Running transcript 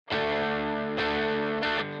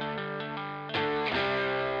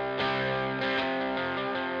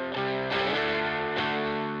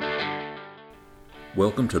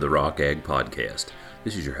Welcome to the Rock Ag Podcast.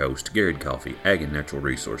 This is your host, Garrard Coffey, Ag and Natural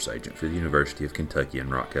Resource Agent for the University of Kentucky in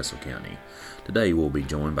Rockcastle County. Today we'll be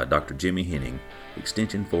joined by Dr. Jimmy Henning,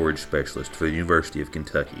 Extension Forage Specialist for the University of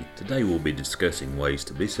Kentucky. Today we'll be discussing ways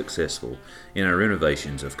to be successful in our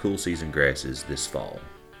renovations of cool season grasses this fall.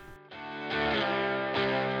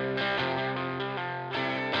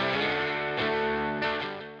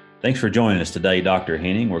 Thanks for joining us today, Dr.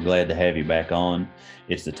 Henning. We're glad to have you back on.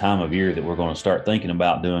 It's the time of year that we're going to start thinking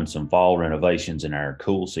about doing some fall renovations in our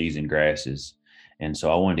cool season grasses. And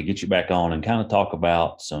so I wanted to get you back on and kind of talk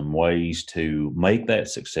about some ways to make that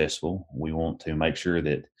successful. We want to make sure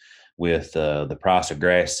that with the price of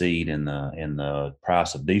grass seed and the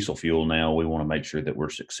price of diesel fuel now, we want to make sure that we're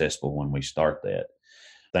successful when we start that.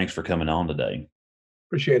 Thanks for coming on today.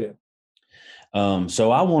 Appreciate it.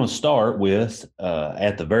 So I want to start with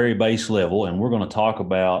at the very base level, and we're going to talk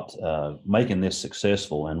about making this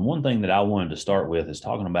successful. And one thing that I wanted to start with is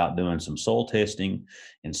talking about doing some soil testing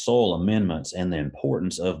and soil amendments and the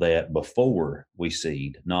importance of that before we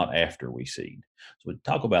seed, not after we seed. So we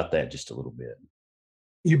talk about that just a little bit.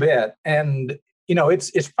 You bet. And, you know,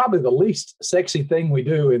 it's probably the least sexy thing we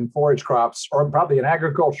do in forage crops, or probably in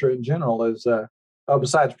agriculture in general, is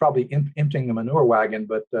besides probably emptying the manure wagon,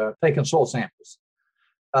 but taking soil samples.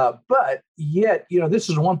 But yet, you know, this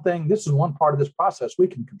is one part of this process we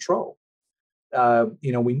can control.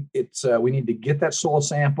 We need to get that soil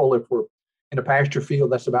sample. If we're in a pasture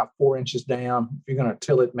field, that's about 4 inches down. If you're going to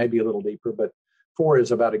till it, maybe a little deeper, but 4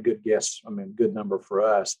 is about a good guess. I mean, good number for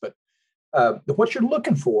us. But what you're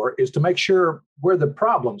looking for is to make sure where the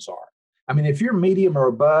problems are. I mean, if you're medium or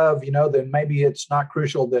above, you know, then maybe it's not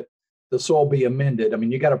crucial that the soil be amended. I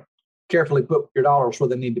mean, you got to carefully put your dollars where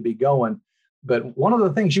they need to be going. But one of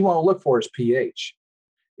the things you want to look for is pH.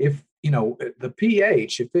 If, you know, the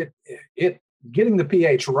pH, if getting the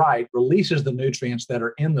pH right releases the nutrients that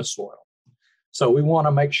are in the soil. So we want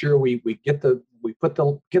to make sure we get the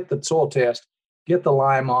soil test, get the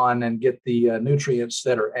lime on, and get the nutrients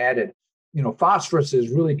that are added. You know, phosphorus is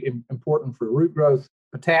really important for root growth.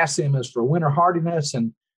 Potassium is for winter hardiness.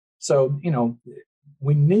 And so, you know,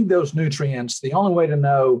 we need those nutrients. The only way to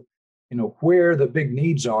know, you know, where the big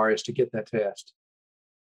needs are is to get that test.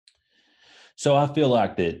 So I feel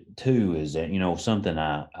like that too is that, you know, something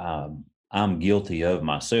I'm guilty of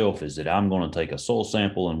myself is that I'm going to take a soil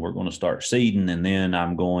sample and we're going to start seeding, and then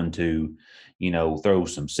I'm going to, you know, throw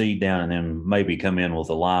some seed down and then maybe come in with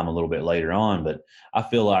a lime a little bit later on. But I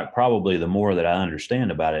feel like probably the more that I understand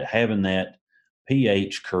about it, having that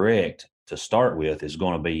pH correct to start with is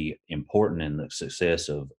going to be important in the success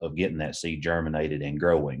of getting that seed germinated and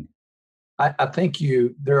growing. I think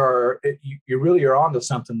you really are onto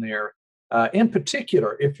something there. In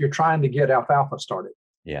particular, if you're trying to get alfalfa started.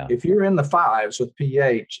 Yeah. If you're in the 5s with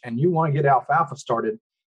pH and you want to get alfalfa started,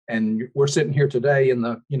 and we're sitting here today in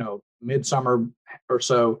the, you know, midsummer or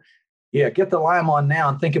so, yeah, get the lime on now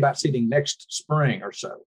and think about seeding next spring or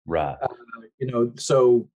so. Right.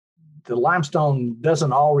 So the limestone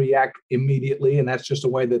doesn't all react immediately, and that's just the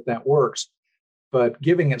way that works. But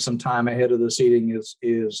giving it some time ahead of the seeding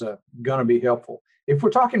is going to be helpful. If we're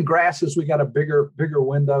talking grasses, we got a bigger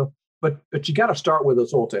window, but you got to start with a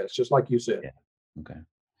soil test, just like you said. Yeah. Okay.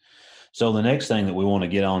 So the next thing that we want to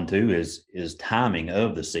get on to is timing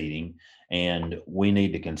of the seeding, and we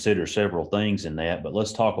need to consider several things in that. But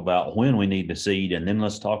let's talk about when we need to seed, and then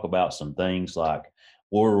let's talk about some things like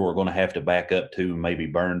where we're going to have to back up to maybe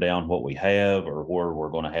burn down what we have, or where we're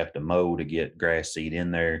going to have to mow to get grass seed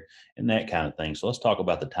in there and that kind of thing. So let's talk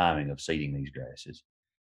about the timing of seeding these grasses.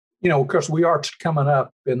 You know, of course, we are coming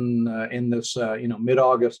up in this,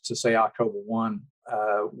 mid-August to say October 1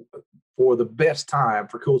 for the best time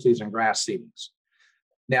for cool season grass seedings.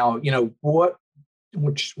 Now, you know, what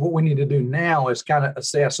we need to do now is kind of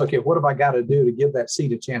assess, okay, what have I got to do to give that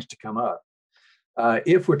seed a chance to come up?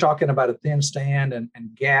 If we're talking about a thin stand and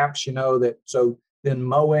gaps, you know, so then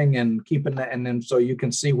mowing and keeping that, and then so you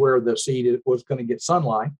can see where the seed was going to get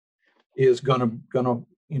sunlight is going to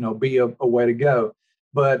you know, be a way to go.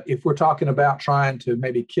 But if we're talking about trying to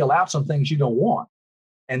maybe kill out some things you don't want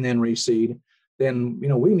and then reseed, then, you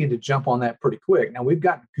know, we need to jump on that pretty quick. Now, we've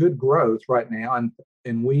got good growth right now,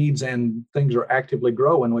 and weeds and things are actively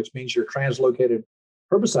growing, which means your translocated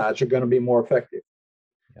herbicides are going to be more effective.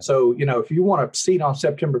 So, you know, if you want to seed on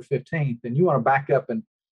September 15th, then you want to back up and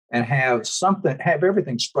have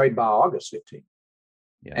everything sprayed by August 15th.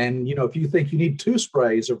 Yeah. And, you know, if you think you need 2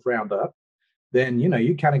 sprays of Roundup, then, you know,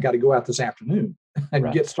 you kind of got to go out this afternoon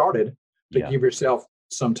and get started to give yourself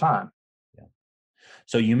some time. Yeah.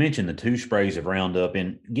 So you mentioned the 2 sprays of Roundup,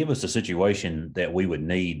 and give us a situation that we would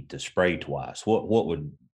need to spray twice. What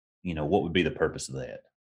would what would be the purpose of that?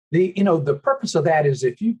 The purpose of that is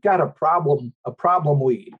if you've got a problem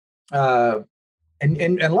weed, and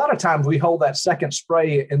a lot of times we hold that second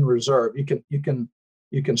spray in reserve.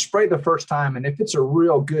 You can spray the first time, and if it's a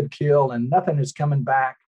real good kill and nothing is coming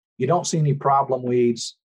back, you don't see any problem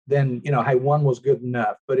weeds, then hey, one was good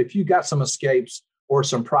enough. But if you got some escapes or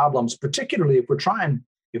some problems, particularly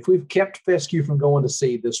if we've kept fescue from going to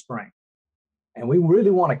seed this spring, and we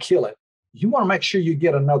really want to kill it, you want to make sure you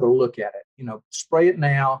get another look at it. Spray it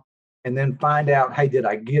now, and then find out, hey, did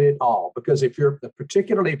I get it all? Because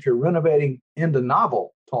particularly if you're renovating into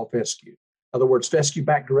novel tall fescue, in other words, fescue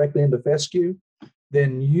back directly into fescue,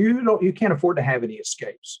 then you can't afford to have any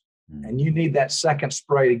escapes. And you need that second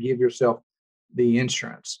spray to give yourself the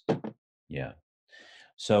insurance. Yeah.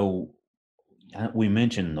 So we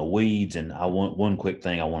mentioned the weeds, and I want one quick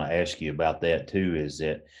thing I want to ask you about that too, is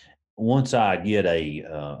that once I get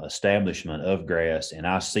a establishment of grass and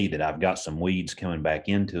I see that I've got some weeds coming back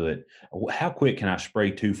into it, how quick can I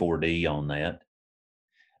spray 2,4-D on that?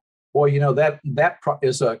 Boy, that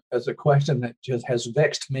is a question that just has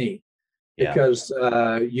vexed me, because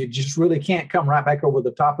you just really can't come right back over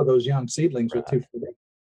the top of those young seedlings with 2,4-D.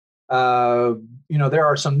 There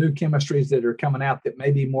are some new chemistries that are coming out that may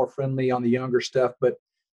be more friendly on the younger stuff, but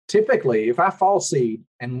typically if I fall seed,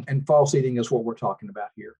 and fall seeding is what we're talking about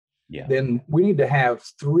here, then we need to have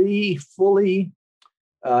 3 fully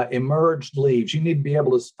emerged leaves. You need to be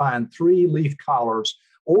able to find 3 leaf collars,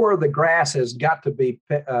 or the grass has got to be,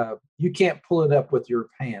 you can't pull it up with your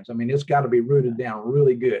hands. I mean, it's got to be rooted down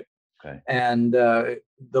really good. Okay. And the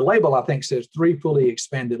label, I think, says 3 fully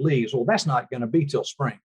expanded leaves. Well, that's not going to be till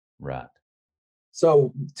spring. Right.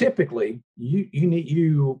 So typically,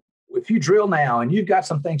 if you drill now and you've got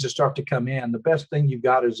some things that start to come in, the best thing you've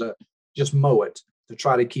got is just mow it to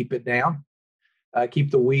try to keep it down,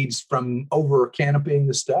 keep the weeds from over canopying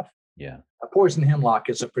the stuff. Yeah. A poison hemlock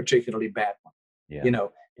is a particularly bad one. Yeah.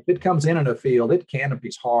 If it comes in a field, it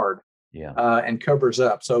canopies hard. Yeah. And covers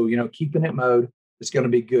up. So, keeping it mowed is going to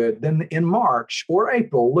be good. Then in March or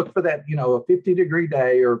April, look for that, a 50-degree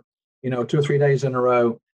day, or, 2 or 3 days in a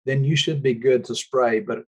row, then you should be good to spray.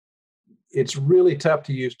 But it's really tough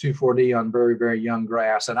to use 2,4-D on very, very young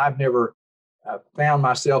grass. And I've never found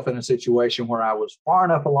myself in a situation where I was far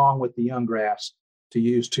enough along with the young grass to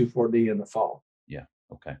use 2,4-D in the fall. Yeah.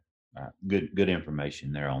 Okay. All right. Good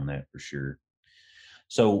information there on that for sure.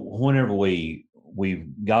 So whenever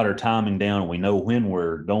we've got our timing down and we know when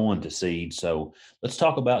we're going to seed, so let's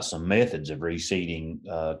talk about some methods of reseeding,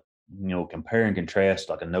 compare and contrast,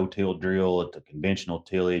 like a no-till drill at the conventional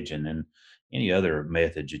tillage, and then any other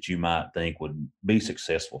methods that you might think would be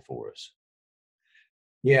successful for us.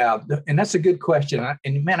 Yeah, and that's a good question. I've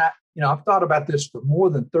thought about this for more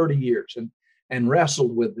than 30 years and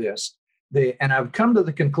wrestled with this. And I've come to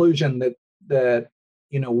the conclusion that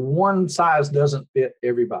one size doesn't fit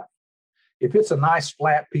everybody. If it's a nice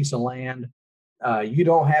flat piece of land, you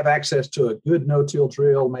don't have access to a good no-till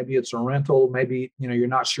drill. Maybe it's a rental. Maybe you're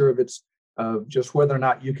not sure if it's just whether or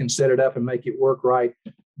not you can set it up and make it work right.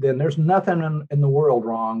 Then there's nothing in the world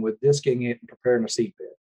wrong with disking it and preparing a seed bed.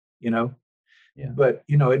 Yeah. But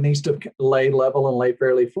it needs to lay level and lay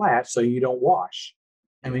fairly flat so you don't wash.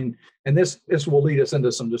 I mean, and this will lead us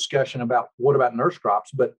into some discussion about what about nurse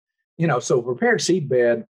crops. But so prepared seed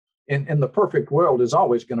bed in the perfect world is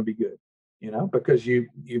always going to be good. Because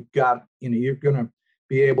you've got you're going to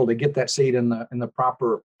be able to get that seed in the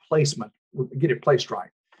proper placement, get it placed right.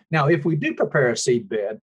 Now, if we do prepare a seed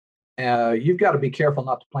bed, you've got to be careful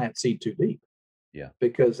not to plant seed too deep. Yeah,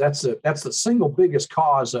 because that's the single biggest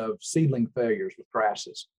cause of seedling failures with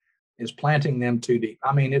grasses, is planting them too deep.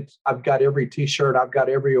 I mean, I've got every T-shirt, I've got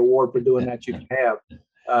every award for doing that you can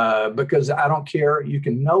have, because I don't care. You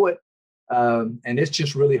can know it, and it's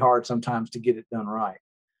just really hard sometimes to get it done right.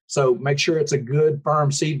 So make sure it's a good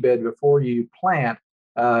firm seed bed before you plant,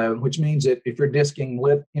 which means that if you're disking,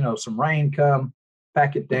 let some rain come,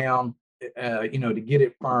 pack it down, to get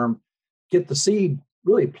it firm, get the seed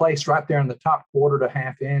really placed right there in the top 1/4 to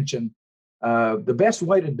 1/2 inch. And the best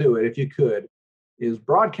way to do it, if you could, is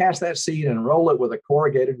broadcast that seed and roll it with a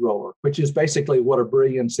corrugated roller, which is basically what a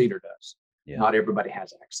Brilliant seeder does. Yeah. Not everybody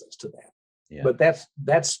has access to that. Yeah. But that's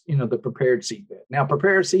the prepared seed bed. Now,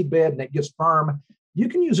 prepare a seed bed and it gets firm. You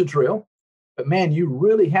can use a drill, but man, you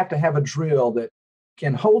really have to have a drill that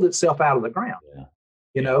can hold itself out of the ground.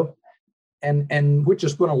 Yeah. And which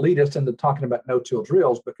is going to lead us into talking about no-till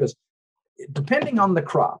drills, because depending on the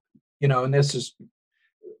crop, and this is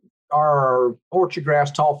our orchard grass,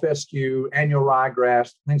 tall fescue, annual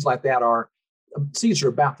ryegrass, things like that, seeds are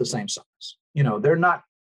about the same size. They're not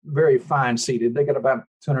very fine seeded. They got about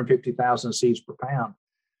 250,000 seeds per pound.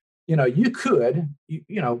 you could,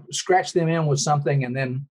 scratch them in with something and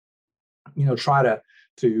then, try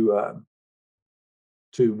to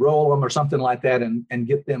roll them or something like that and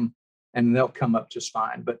get them, and they'll come up just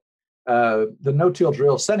fine. But the no-till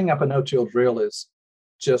drill, setting up a no-till drill is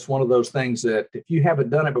just one of those things that if you haven't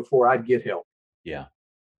done it before, I'd get help. Yeah,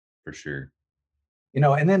 for sure.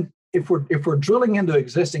 And then if we're drilling into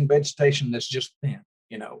existing vegetation that's just thin,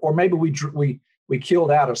 or maybe we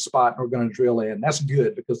killed out a spot and we're going to drill in, that's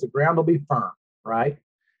good because the ground will be firm, right?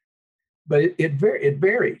 But it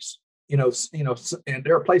varies, and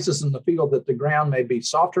there are places in the field that the ground may be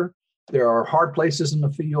softer. There are hard places in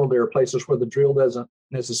the field. There are places where the drill doesn't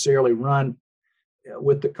necessarily run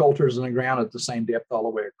with the coulters in the ground at the same depth all the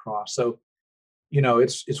way across. So,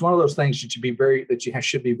 it's one of those things that you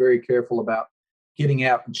should be very careful about getting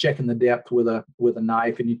out and checking the depth with a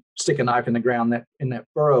knife, and you stick a knife in the ground in that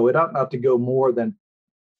furrow. It ought not to go more than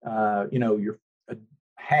your a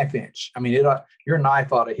half inch. I mean, your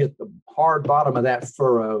knife ought to hit the hard bottom of that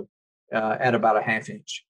furrow at about a half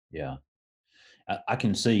inch. Yeah. I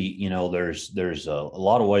can see, there's a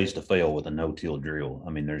lot of ways to fail with a no-till drill. I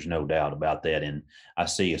mean, there's no doubt about that. And I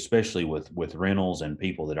see, especially with rentals and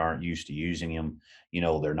people that aren't used to using them,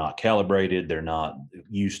 they're not calibrated. They're not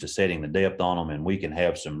used to setting the depth on them. And we can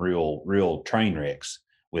have some real train wrecks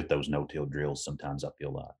with those no-till drills sometimes, I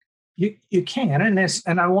feel like. You can, and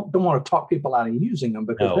I don't want to talk people out of using them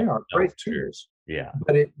because they are great tools. Yeah.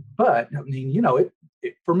 But I mean,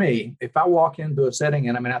 for me, if I walk into a setting,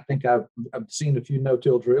 and I mean, I think I've seen a few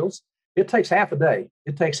no-till drills, it takes half a day.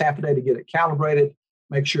 It takes half a day to get it calibrated,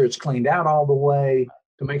 make sure it's cleaned out all the way,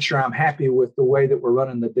 to make sure I'm happy with the way that we're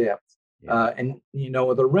running the depth. Yeah. And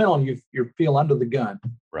with a rental, you feel under the gun,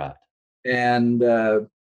 right? And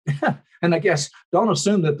and I guess don't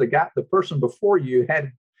assume that the person before you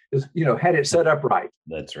had it set up right.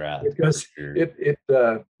 That's right. Because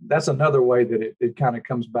that's another way that it kind of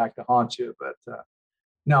comes back to haunt you. But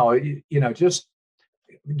no, just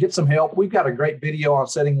get some help. We've got a great video on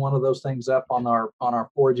setting one of those things up on our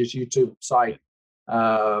Forage's YouTube site.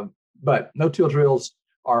 But no-till drills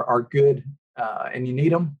are good, and you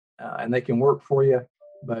need them, and they can work for you.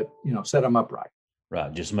 But set them up right.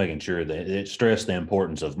 Right. Just making sure that it stressed the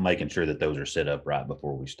importance of making sure that those are set up right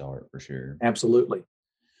before we start, for sure. Absolutely.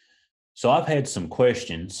 So I've had some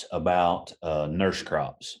questions about nurse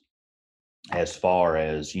crops as far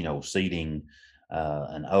as, seeding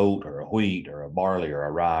an oat or a wheat or a barley or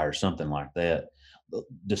a rye or something like that.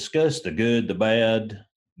 Discuss the good, the bad,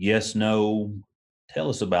 yes, no. Tell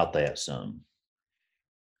us about that some.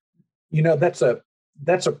 That's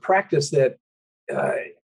a practice that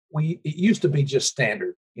it used to be just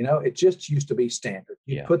standard. It just used to be standard.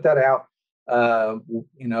 You put that out.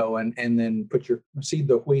 And then seed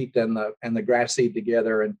the wheat and the grass seed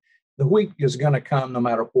together, and the wheat is going to come no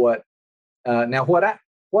matter what. Now, what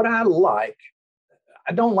I like,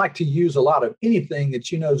 I don't like to use a lot of anything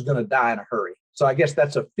that is going to die in a hurry. So I guess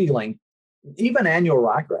that's a feeling. Even annual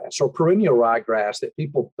ryegrass or perennial ryegrass that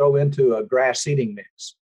people throw into a grass seeding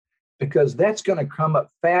mix, because that's going to come up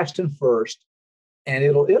fast and first, and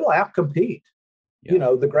it'll outcompete,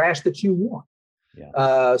 the grass that you want.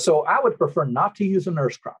 Yeah. So I would prefer not to use a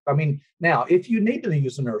nurse crop. I mean, now, if you need to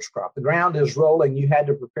use a nurse crop, the ground is rolling, you had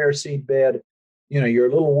to prepare a seed bed, you're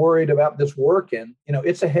a little worried about this working,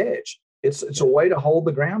 it's a hedge. It's a way to hold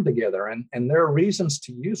the ground together, and there are reasons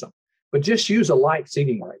to use them, but just use a light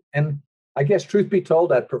seeding rate. And I guess, truth be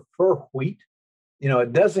told, I'd prefer wheat.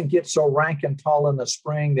 It doesn't get so rank and tall in the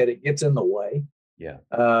spring that it gets in the way. Yeah.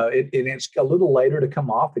 It's a little later to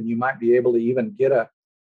come off, and you might be able to even get a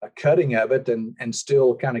cutting of it and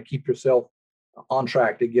still kind of keep yourself on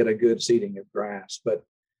track to get a good seeding of grass. But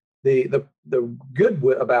the good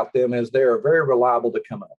about them is they're very reliable to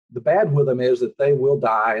come up. The bad with them is that they will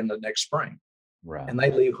die in the next spring, right? And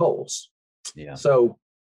they leave holes. Yeah. So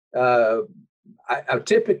I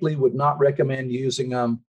typically would not recommend using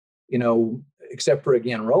them, except for,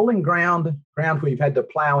 again, rolling ground where you've had to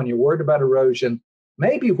plow and you're worried about erosion,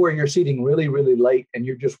 maybe where you're seeding really, really late and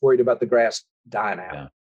you're just worried about the grass dying out. Yeah.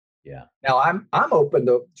 Yeah. Now I'm open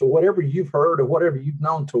to whatever you've heard or whatever you've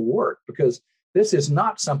known to work, because this is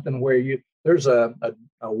not something where there's a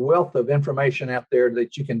wealth of information out there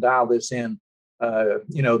that you can dial this in,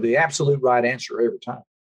 the absolute right answer every time.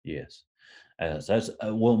 Yes.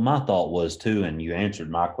 Well, my thought was too, and you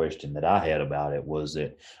answered my question that I had about it, was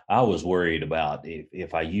that I was worried about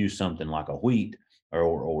if I use something like a wheat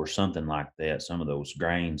or something like that, some of those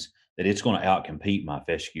grains, that it's going to outcompete my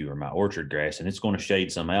fescue or my orchard grass, and it's going to shade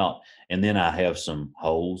some out. And then I have some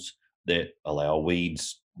holes that allow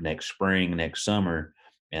weeds next spring, next summer.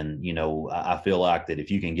 And, I feel like that if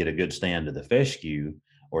you can get a good stand to the fescue,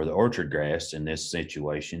 or the orchard grass in this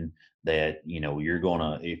situation, that, you're going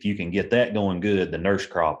to, if you can get that going good, the nurse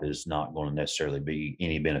crop is not going to necessarily be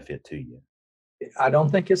any benefit to you. I don't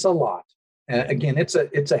think it's a lot. Yeah. Again, it's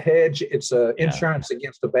a hedge. It's a insurance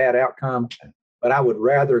against a bad outcome, but I would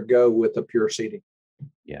rather go with the pure seeding.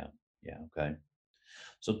 Yeah. Yeah. Okay.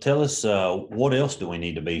 So tell us, what else do we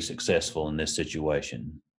need to be successful in this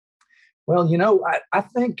situation? Well, I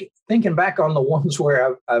think thinking back on the ones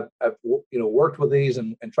where I've worked with these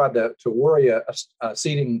and tried to worry a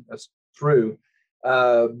seeding through,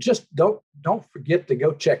 just don't forget to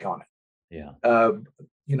go check on it. Yeah.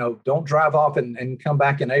 Don't drive off and come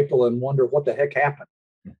back in April and wonder what the heck happened,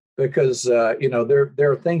 because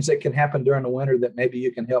there are things that can happen during the winter that maybe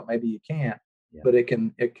you can help, maybe you can't. Yeah. But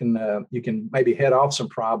you can maybe head off some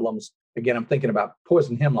problems. Again, I'm thinking about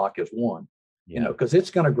poison hemlock as one. Yeah. Because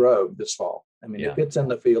it's going to grow this fall. I mean, if it's in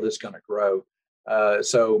the field, it's going to grow.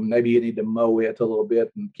 So maybe you need to mow it a little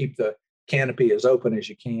bit and keep the canopy as open as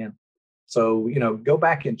you can. So, go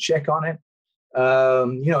back and check on it.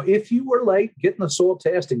 If you were late getting the soil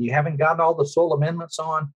test and you haven't gotten all the soil amendments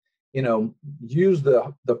on, use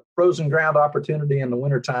the frozen ground opportunity in the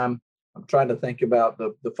wintertime. I'm trying to think about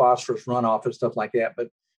the phosphorus runoff and stuff like that.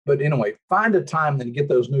 But anyway, find a time then to get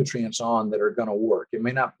those nutrients on that are going to work. It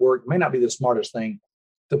may not work, may not be the smartest thing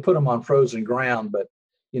to put them on frozen ground, but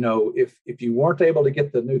if you weren't able to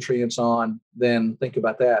get the nutrients on, then think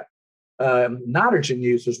about that. Nitrogen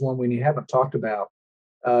use is one we haven't talked about.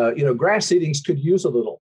 Grass seedings could use a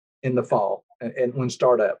little in the fall and when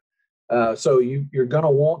startup. So you're going to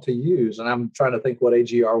want to use, and I'm trying to think what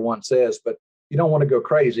AGR1 says, but you don't want to go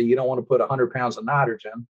crazy. You don't want to put 100 pounds of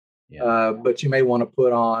nitrogen. Yeah. But you may want to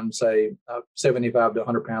put on, say, 75 to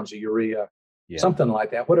 100 pounds of urea, something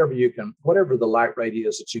like that. Whatever the light rate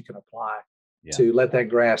is that you can apply to let that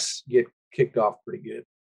grass get kicked off pretty good.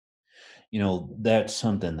 That's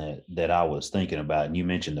something that I was thinking about, and you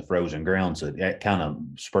mentioned the frozen ground, so that kind of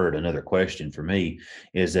spurred another question for me.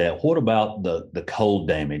 Is that what about the cold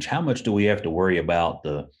damage? How much do we have to worry about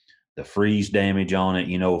the freeze damage on it?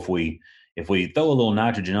 If we throw a little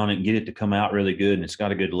nitrogen on it and get it to come out really good and it's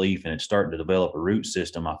got a good leaf and it's starting to develop a root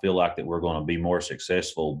system, I feel like that we're going to be more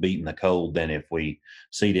successful beating the cold than if we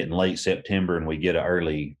seed it in late September and we get an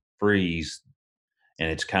early freeze and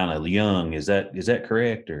it's kind of young. Is that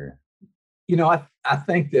correct? Or I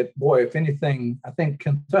think that, boy, if anything, I think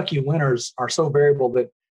Kentucky winters are so variable that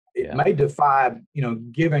it may defy,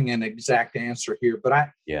 giving an exact answer here. But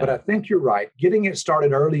I think you're right. Getting it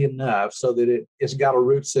started early enough so that it's got a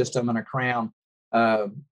root system and a crown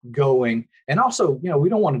going. And also, we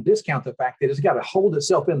don't want to discount the fact that it's got to hold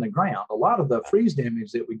itself in the ground. A lot of the freeze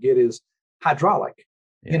damage that we get is hydraulic,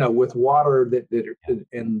 with water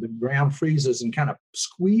and the ground freezes and kind of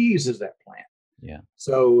squeezes that plant. Yeah.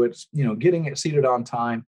 So it's, getting it seeded on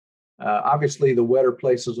time. Obviously, the wetter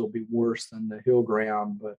places will be worse than the hill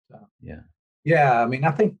ground, but I mean, I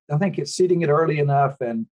think it's seeding it early enough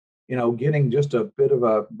and getting just a bit of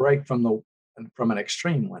a break from an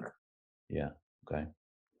extreme winter. Yeah. Okay.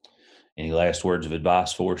 Any last words of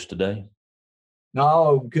advice for us today?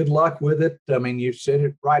 No, good luck with it. I mean, you said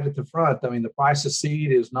it right at the front. I mean, the price of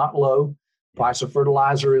seed is not low. Price of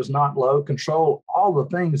fertilizer is not low. Control all the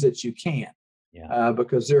things that you can,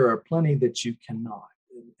 because there are plenty that you cannot.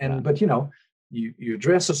 But you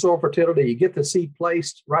address the soil fertility, you get the seed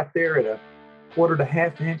placed right there at a 1/4 to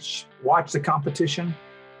 1/2 inch, watch the competition.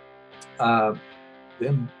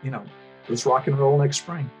 Then, let's rock and roll next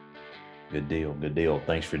spring. Good deal. Good deal.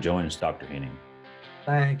 Thanks for joining us, Dr. Henning.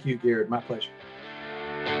 Thank you, Garrett. My pleasure.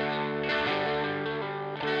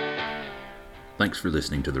 Thanks for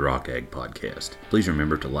listening to the Rock Ag Podcast. Please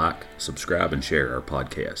remember to like, subscribe, and share our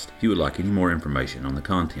podcast. If you would like any more information on the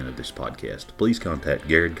content of this podcast, please contact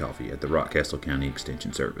Garrard Coffey at the Rockcastle County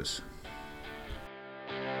Extension Service.